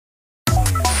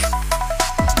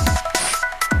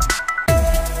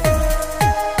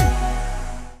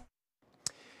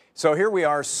So here we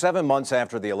are 7 months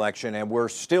after the election, and we're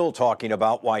still talking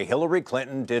about why Hillary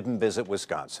Clinton didn't visit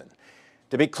Wisconsin.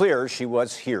 To be clear, she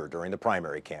was here during the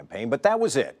primary campaign, but that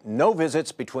was it. No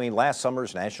visits between last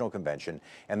summer's national convention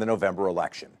and the November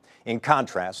election. In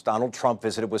contrast, Donald Trump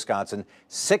visited Wisconsin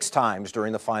 6 times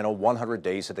during the final 100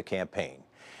 days of the campaign.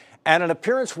 At an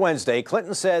appearance Wednesday,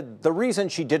 Clinton said the reason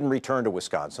she didn't return to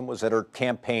Wisconsin was that her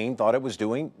campaign thought it was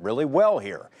doing really well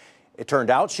here. It turned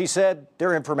out, she said,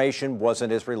 their information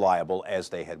wasn't as reliable as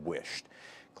they had wished.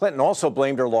 Clinton also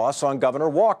blamed her loss on Governor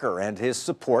Walker and his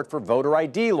support for voter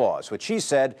ID laws, which she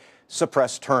said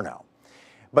suppressed turnout.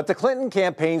 But the Clinton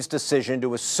campaign's decision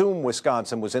to assume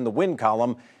Wisconsin was in the win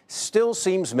column still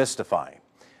seems mystifying.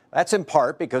 That's in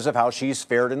part because of how she's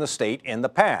fared in the state in the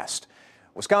past.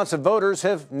 Wisconsin voters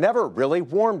have never really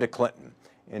warmed to Clinton.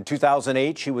 In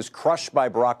 2008, she was crushed by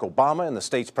Barack Obama in the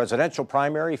state's presidential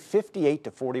primary, 58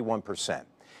 to 41%.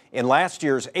 In last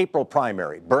year's April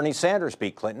primary, Bernie Sanders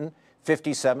beat Clinton,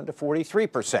 57 to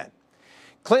 43%.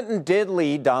 Clinton did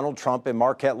lead Donald Trump in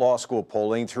Marquette Law School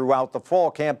polling throughout the fall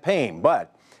campaign,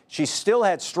 but she still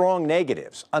had strong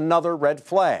negatives, another red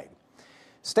flag.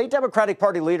 State Democratic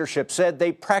Party leadership said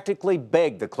they practically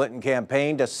begged the Clinton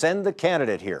campaign to send the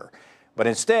candidate here. But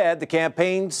instead, the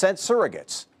campaign sent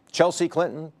surrogates: Chelsea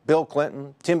Clinton, Bill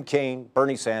Clinton, Tim Kaine,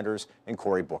 Bernie Sanders, and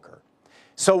Cory Booker.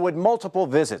 So would multiple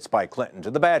visits by Clinton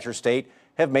to the Badger State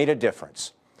have made a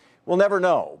difference? We'll never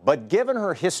know, but given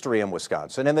her history in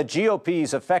Wisconsin and the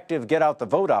GOP's effective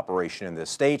get-out-the-vote operation in this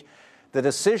state, the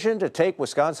decision to take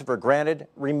Wisconsin for granted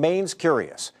remains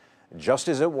curious, just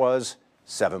as it was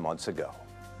 7 months ago.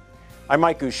 I'm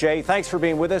Mike Gousha. Thanks for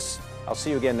being with us. I'll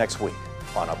see you again next week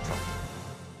on Upfront.